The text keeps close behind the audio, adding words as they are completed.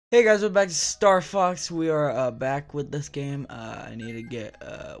Hey guys, we're back to Star Fox. We are back with this game. I need to get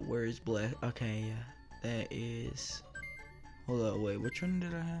where is Bless? Okay, yeah, that is. Hold on, wait, which one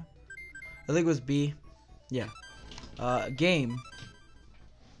did I have? I think it was B. Yeah. Game.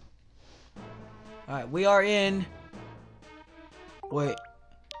 All right, we are in. Wait,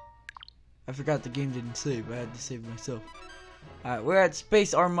 I forgot the game didn't save. I had to save myself. All right, we're at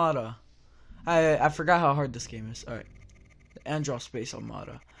Space Armada. I forgot how hard this game is. All right, the Andros Space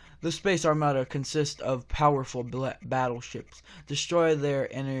Armada. The Space Armada consists of powerful battleships. Destroy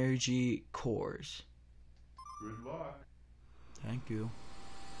their energy cores. Good luck. Thank you.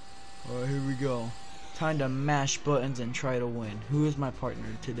 Alright, here we go. Time to mash buttons and try to win. Who is my partner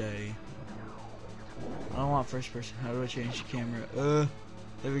today? I don't want first person. How do I change the camera?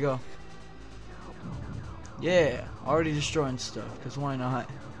 There we go. Yeah, already destroying stuff, because why not?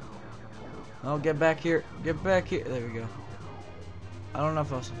 Oh, get back here. Get back here. There we go. I don't know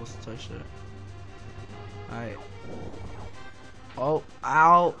if I was supposed to touch that. Alright. Oh,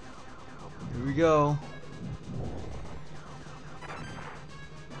 ow. Here we go.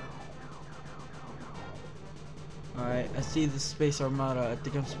 Alright, I see the Space Armada. I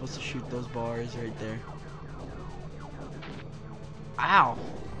think I'm supposed to shoot those bars right there. Ow.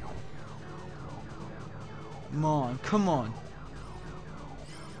 Come on, come on.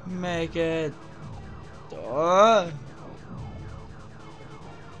 Make it.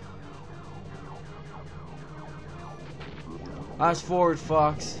 Eyes forward,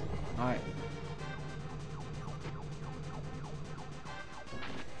 Fox. Alright.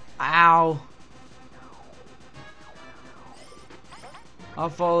 Ow. I'll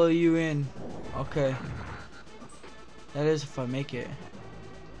follow you in. Okay. That is if I make it.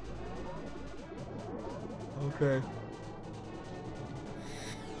 Okay.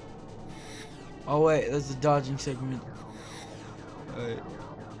 Oh wait, there's a dodging segment. Alright.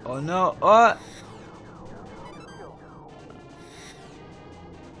 Oh no. Oh!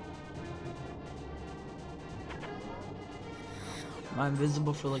 Am I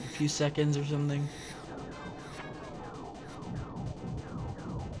invisible for like a few seconds or something?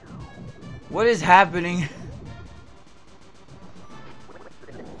 What is happening?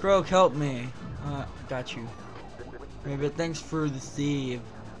 Croak, help me. Got you. Maybe thanks for the save.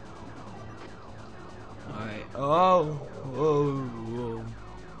 Alright. Oh. Whoa. Whoa.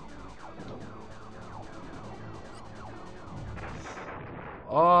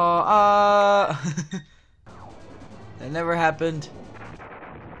 Oh, that never happened.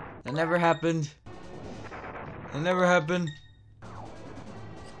 That never happened. That never happened.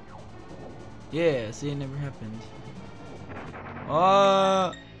 Yeah, see, it never happened.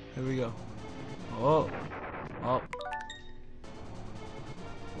 Oh, here we go. Oh, oh.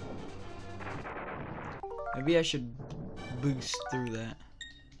 Maybe I should boost through that.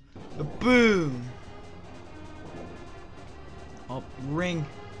 Boom. Oh, ring.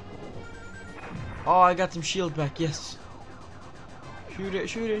 Oh, I got some shield back, yes. Shoot it,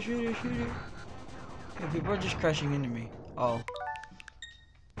 shoot it, shoot it, shoot it. Yeah, people are just crashing into me. Oh.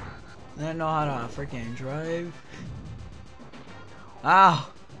 I don't know how to freaking drive. Ow!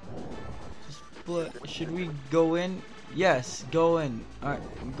 Should we go in? Yes, go in. Alright,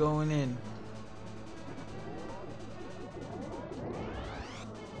 I'm going in.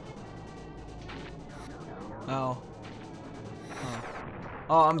 Ow. Oh.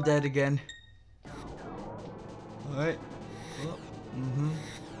 Oh, I'm dead again. Alright. Oh.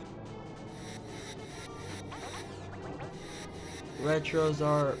 Retros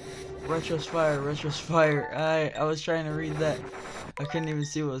fire. I was trying to read that. I couldn't even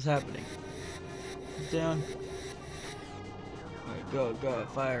see what was happening. Down. Alright, go, go.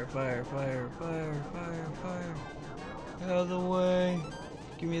 Fire. Out of the way.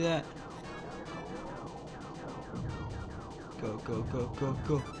 Give me that.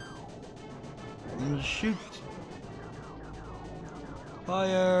 Go. And shoot.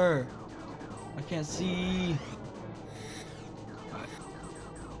 Fire. I can't see.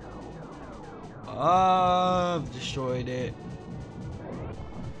 I've destroyed it.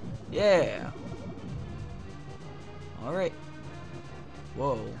 Yeah. Alright.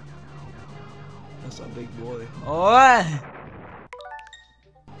 Whoa. That's a big boy. Oh! I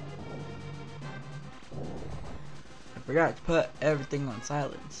forgot to put everything on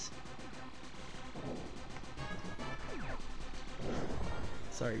silence.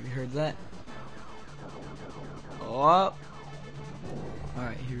 Sorry if you heard that. Oh.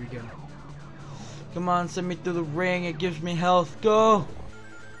 Alright, here we go. Come on, send me through the ring. It gives me health. Go!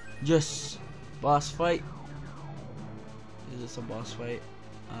 Just boss fight. Is this a boss fight?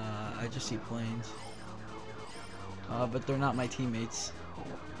 I just see planes. But they're not my teammates.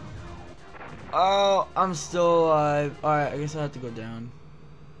 Oh, I'm still alive. Alright, I guess I have to go down.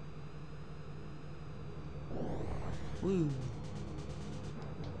 Woo.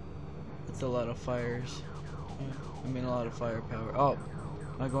 That's a lot of fires. I mean, a lot of firepower. Oh,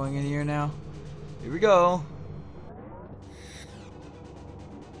 am I going in here now? Here we go.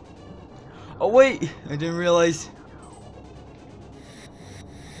 Oh, wait. I didn't realize.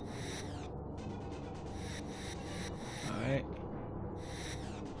 Alright.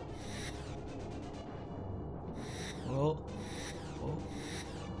 Well.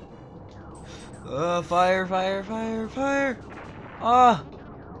 Oh. Fire, fire, fire, fire. Ah.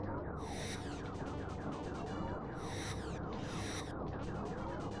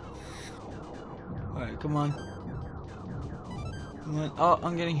 Alright, come on. Come on. Oh,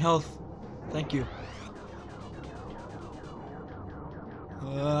 I'm getting health. Thank you.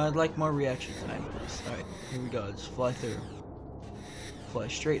 I'd like more reaction time, please. Alright, here we go. Just fly through. Fly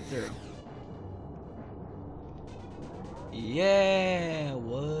straight through. Yeah,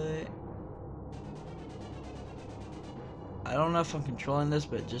 what? I don't know if I'm controlling this,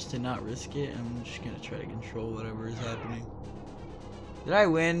 but just to not risk it, I'm just gonna try to control whatever is happening. Did I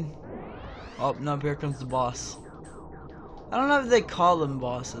win? Oh, no, here comes the boss. I don't know if they call them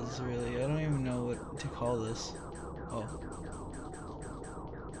bosses, really. I don't even know what to call this. Oh.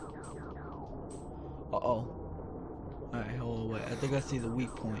 Uh-oh. Alright, hold on, wait. I think I see the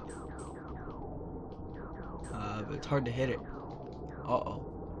weak point. But it's hard to hit it. Uh-oh.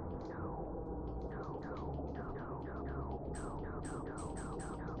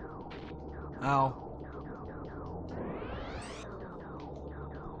 Ow.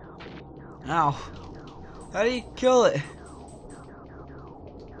 Ow. How do you kill it?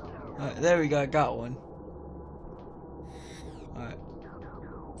 Alright, there we go, I got one. Alright.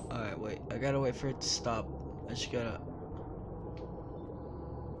 Alright, wait. I gotta wait for it to stop. I just gotta...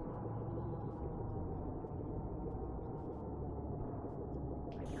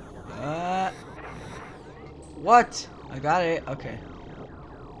 What? I got it. Okay.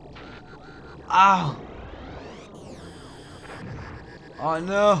 Ow! Oh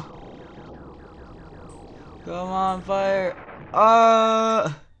no! Come on, fire!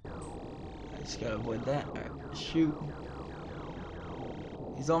 I just gotta avoid that. Alright, shoot.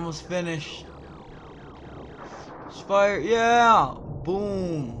 He's almost finished. Just fire. Yeah!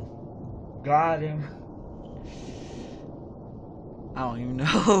 Boom! Got him. I don't even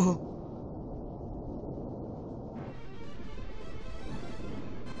know.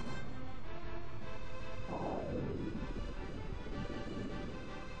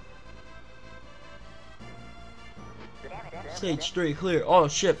 Stage 3 clear. All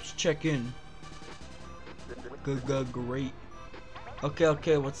ships check in. Good, great.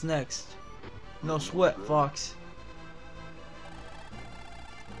 Okay, what's next? No sweat, Fox.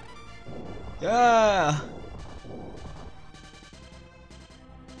 Yeah!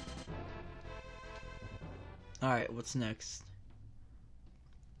 Alright, what's next?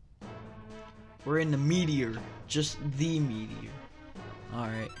 We're in the meteor. Just the meteor.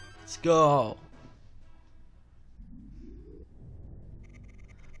 Alright, let's go.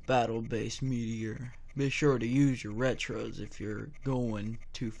 Battle-based meteor. Be sure to use your retros if you're going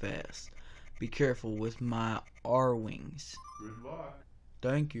too fast. Be careful with my R-wings. Good luck.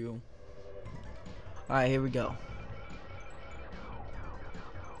 Thank you. Alright, here we go.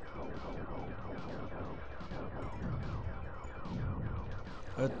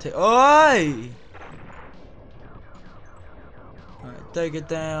 Oi! Alright, take it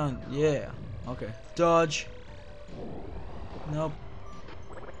down. Yeah. Okay. Dodge. Nope.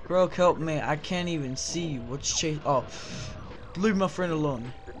 Grok, help me. I can't even see what's chasing. Oh. Leave my friend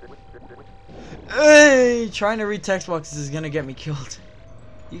alone. Hey! Trying to read text boxes is gonna get me killed.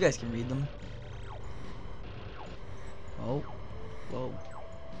 You guys can read them. Oh. Whoa.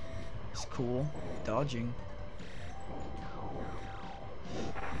 It's cool. Dodging.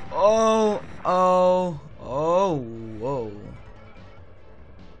 Oh. Oh. Oh. Whoa.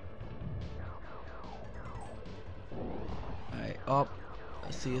 Alright, up.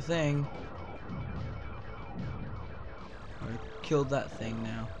 I see a thing. I killed that thing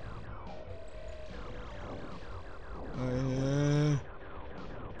now. Alright.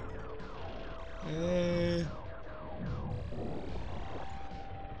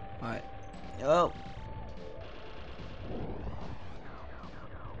 Oh.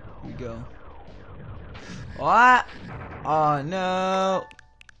 Here we go. What? Oh no.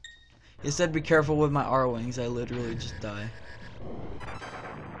 It said be careful with my R-wings. I literally just die.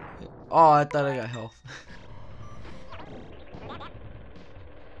 Oh, I thought I got health.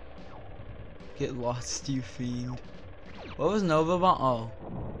 Get lost, you fiend. What was Nova about? Oh.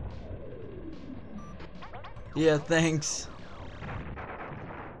 Yeah, thanks.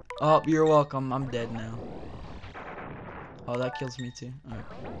 Oh, you're welcome. I'm dead now. Oh, that kills me too. Alright,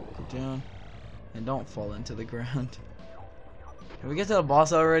 go down. And don't fall into the ground. Can we get to the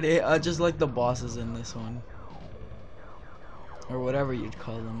boss already? I just like the bosses in this one. Or whatever you'd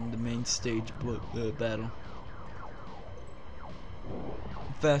call them. The main stage battle.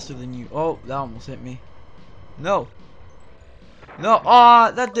 I'm faster than you. Oh, that almost hit me. No. No.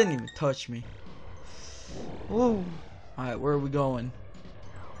 Ah, that didn't even touch me. Woo. Alright, where are we going?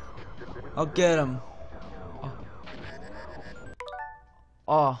 I'll get him.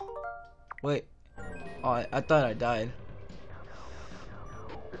 Oh. Wait. Oh, I thought I died.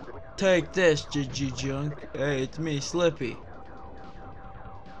 Take this, GG junk. Hey, it's me, Slippy.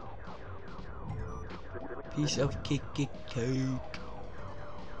 Piece of cake.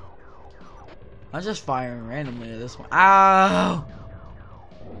 I'm just firing randomly at this one. Ow!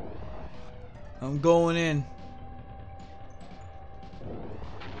 I'm going in.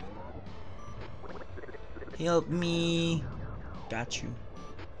 Help me. Got you.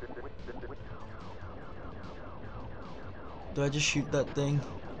 Do I just shoot that thing?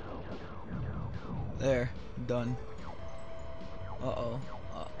 There. Done. Uh-oh.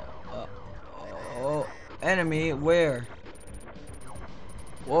 Oh. Enemy, where?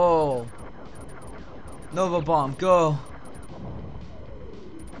 Whoa. Nova bomb, go.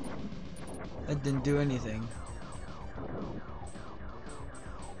 That didn't do anything.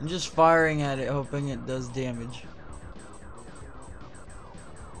 I'm just firing at it, hoping it does damage.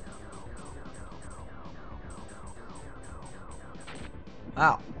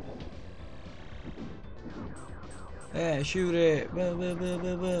 Ow. Yeah, shoot it. Boom, boom, boom,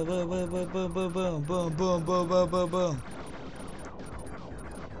 boom, boom, boom, boom, boom, boom, boom, boom, boom, boom, boom, boom, boom.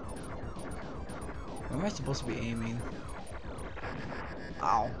 Where am I supposed to be aiming?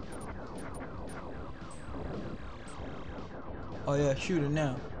 Ow. Oh yeah, shoot it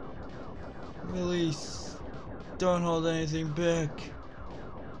now. Release. Don't hold anything back.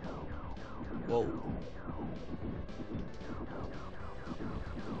 Whoa.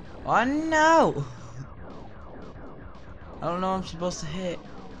 Oh no! I don't know what I'm supposed to hit.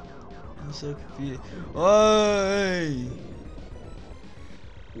 I'm so confused. Hey!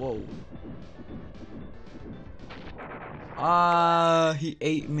 Whoa. Ah, he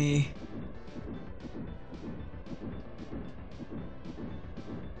ate me.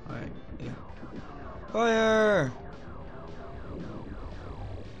 Alright, yeah. Fire!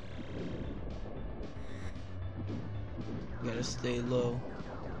 Gotta stay low.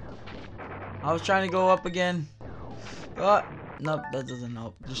 I was trying to go up again. Nope, that doesn't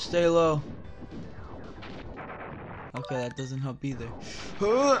help. Just stay low. Okay, that doesn't help either.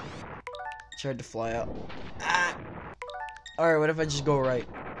 Tried to fly out. Alright, what if I just go right?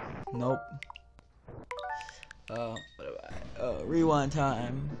 Nope. Rewind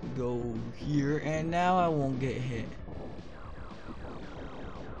time. Go here, and now I won't get hit.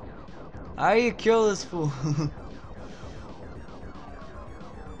 How do you kill this fool?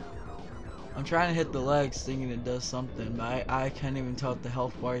 I'm trying to hit the legs thinking it does something, but I can't even tell if the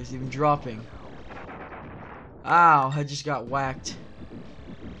health bar is even dropping. Ow, I just got whacked.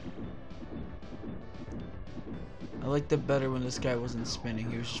 I liked it better when this guy wasn't spinning,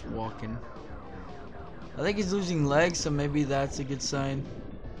 he was just walking. I think he's losing legs, so maybe that's a good sign.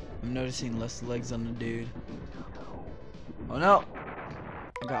 I'm noticing less legs on the dude. Oh no!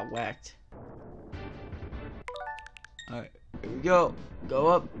 I got whacked. Alright, here we go. Go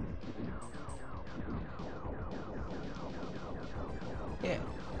up. Yeah.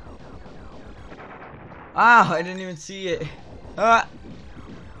 Ah, I didn't even see it. Ah!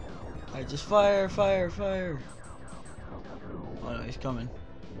 I just fire. Oh no, he's coming.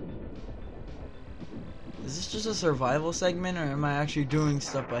 Is this just a survival segment, or am I actually doing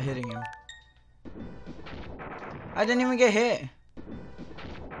stuff by hitting him? I didn't even get hit.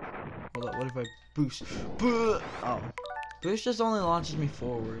 Hold up, what if I boost? Oh. Boost just only launches me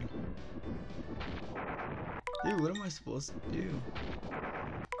forward. Dude, what am I supposed to do?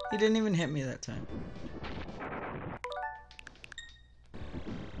 He didn't even hit me that time.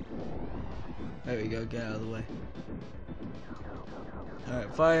 There we go, get out of the way.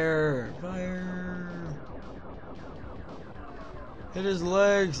 Alright, fire! Hit his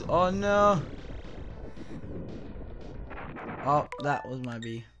legs! Oh no! Oh, that was my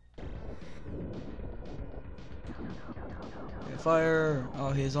B. Okay, fire!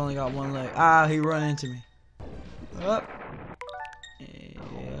 Oh, he's only got one leg. Ah, he ran into me. Up. Hey.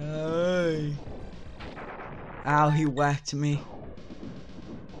 Ow, he whacked me.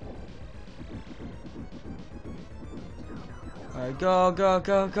 Alright, go.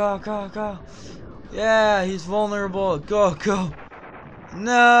 Yeah, he's vulnerable. Go, go.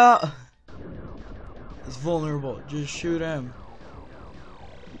 No. He's vulnerable. Just shoot him.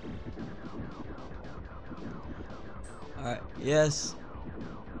 Alright, yes.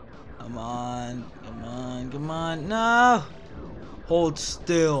 Come on. Come on. Come on. No. Hold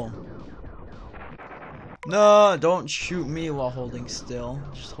still. No, don't shoot me while holding still.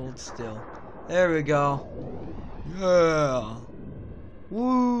 Just hold still. There we go. Yeah.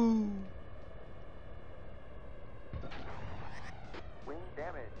 Woo.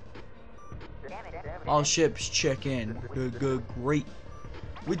 All ships check in. Good, good, great.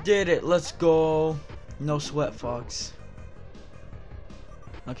 We did it. Let's go. No sweat, Fox.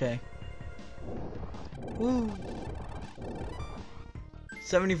 Okay. Woo.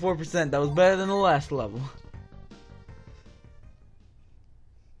 74%. That was better than the last level.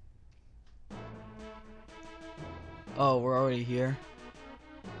 Oh, we're already here.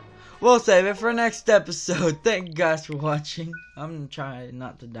 We'll save it for next episode. Thank you guys for watching. I'm trying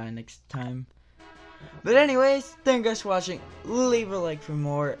not to die next time. But anyways, thank you guys for watching. Leave a like for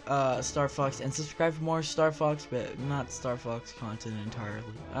more Star Fox and subscribe for more Star Fox, but not Star Fox content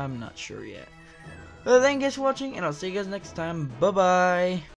entirely. I'm not sure yet. But thank you guys for watching, and I'll see you guys next time. Bye bye.